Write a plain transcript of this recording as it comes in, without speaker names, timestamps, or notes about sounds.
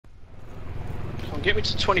on, get me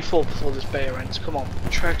to 24 before this beta ends. Come on.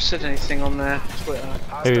 Treg said anything on their Twitter.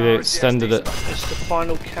 Maybe they extended it. It's the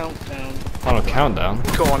final countdown. Final countdown?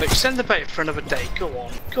 Go on, extend the beta for another day. Go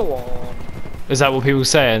on. Go on. Is that what people are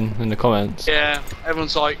saying in the comments? Yeah,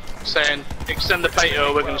 everyone's like saying, extend the beta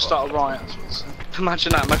or we're going to start a riot.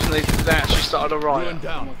 Imagine that, imagine they actually started a riot.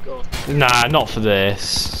 Oh my god. Nah, not for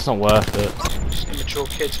this. It's not worth it. Just immature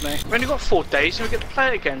kids, mate. We've only got 4 days and we get to play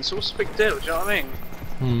it again, so what's the big deal, do you know what I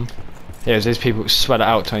mean? Yeah, those people sweat it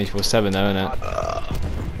out 24/7 though, innit?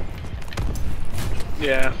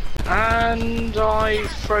 Yeah. And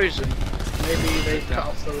I've frozen. Maybe they cut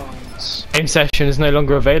off the lines. Game session is no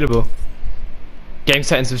longer available. Game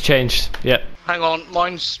settings have changed. Yep. Hang on,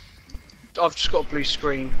 I've just got a blue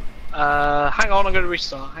screen. Hang on, I'm going to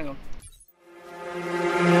restart. Hang on.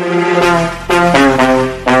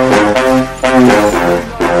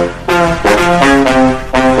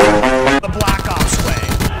 The Black Ops way.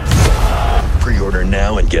 Pre-order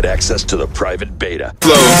now and get access to the private beta.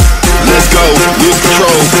 Flow. Let's go, lose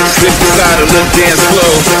control. Slip inside a little dance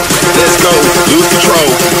flow. Let's go, lose control.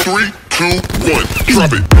 3, 2, 1,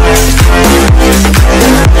 drop it.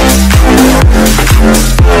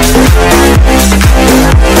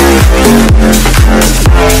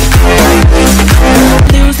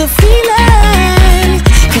 Lose the feeling,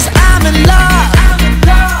 'cause I'm in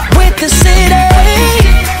love with the city,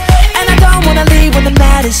 and I don't wanna leave when the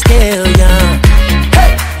night is still young.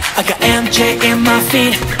 Hey, I got MJ in my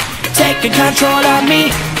feet, taking control of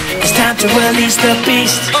me. It's time to release the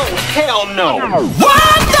beast. Oh, hell no!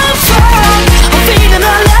 What the fuck? I'm feeling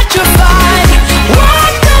electrified.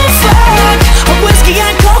 What the fuck? A whiskey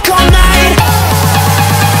and coke all night.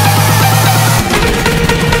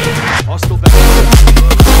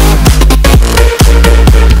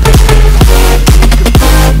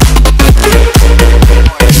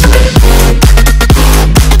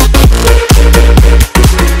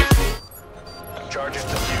 Charges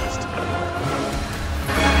defused.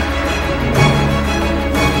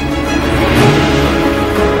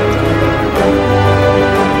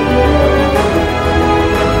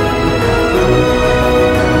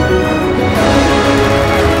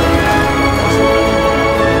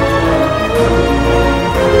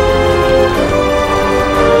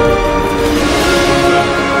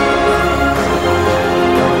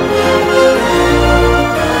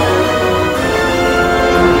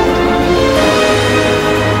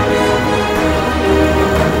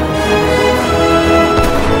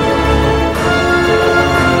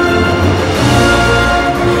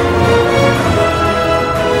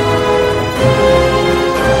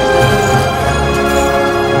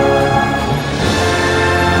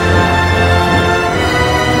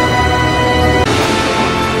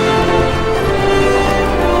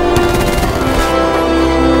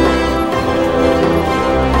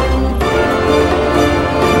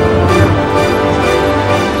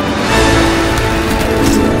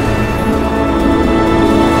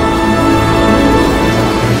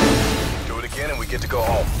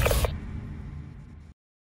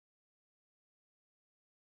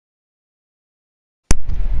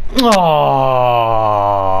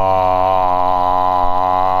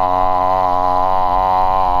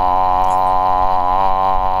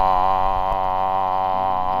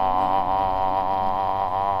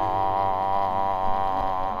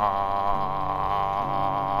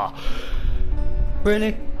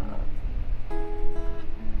 Really?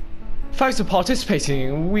 Thanks for participating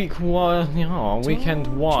in week 1, weekend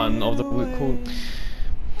 1 of the week called.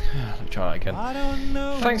 Let me try that again.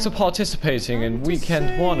 Thanks for participating in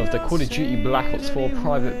weekend 1 of the Call of Duty Black Ops 4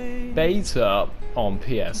 private beta on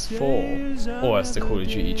PS4, or as the Call of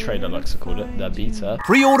Duty trailer likes to call it, the beta.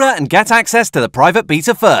 Pre-order and get access to the private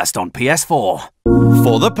beta first on PS4.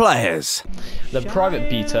 For the players. The private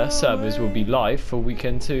beta servers will be live for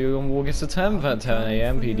weekend 2 on August the 10th at 10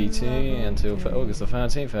 AM PDT until August the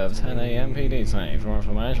 13th at 10 AM PDT. For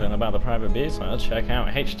information about the private beta, check out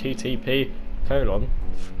http://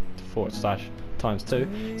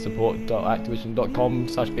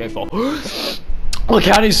 support.activision.com/BO4.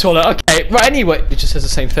 Okay, I need to swallow. Okay, right, anyway, it just says the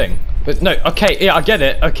same thing. But no, okay, yeah, I get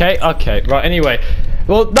it. Okay, right, anyway.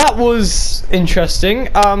 Well, that was interesting.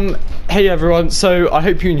 Hey everyone, so I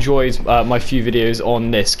hope you enjoyed my few videos on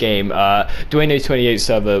this game. Dwayne28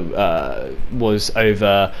 server was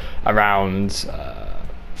over around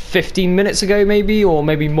 15 minutes ago, maybe, or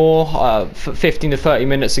maybe more, 15 to 30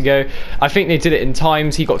 minutes ago. I think they did it in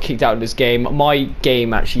times. He got kicked out of this game. My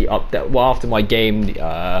game actually after my game,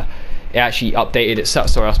 it actually updated itself.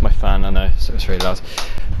 Sorry, that's my fan, I know, so it's really loud.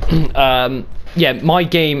 yeah, my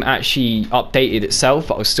game actually updated itself.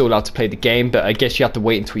 I was still allowed to play the game, but I guess you have to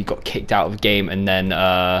wait until you got kicked out of the game, and then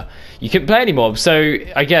you couldn't play anymore. So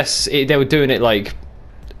I guess they were doing it like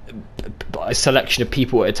a selection of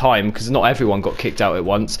people at a time, because not everyone got kicked out at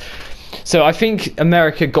once. So I think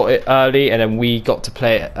America got it early, and then we got to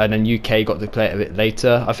play it, and then UK got to play it a bit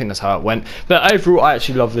later. I think that's how it went. But overall, I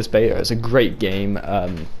actually love this beta. It's a great game.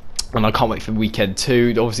 And I can't wait for weekend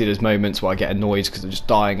 2. Obviously there's moments where I get annoyed because I'm just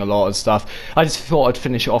dying a lot and stuff. I just thought I'd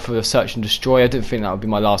finish it off with a search and destroy. I didn't think that would be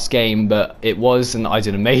my last game, but it was, and I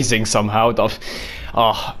did amazing somehow.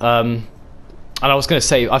 And I was going to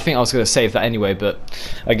save, I think I was going to save that anyway, but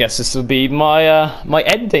I guess this will be my my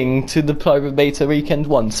ending to the private beta weekend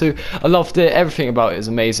 1. So I loved it, everything about it is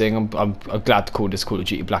amazing. I'm glad to call this Call of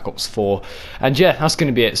Duty Black Ops 4. And yeah, that's going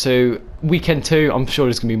to be it. So weekend 2, I'm sure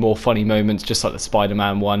there's going to be more funny moments, just like the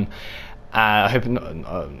Spider-Man one. I hope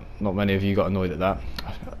not many of you got annoyed at that.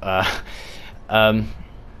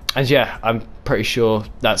 And yeah, I'm pretty sure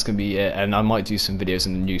that's going to be it, and I might do some videos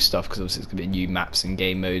on the new stuff, because obviously it's going to be new maps and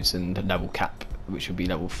game modes and level cap, which will be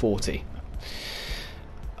level 40.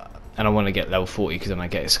 And I want to get level 40 because then I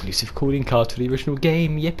get exclusive calling card for the original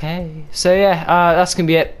game, yippee. So yeah, that's going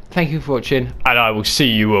to be it. Thank you for watching, and I will see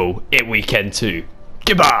you all at weekend 2.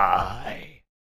 Goodbye!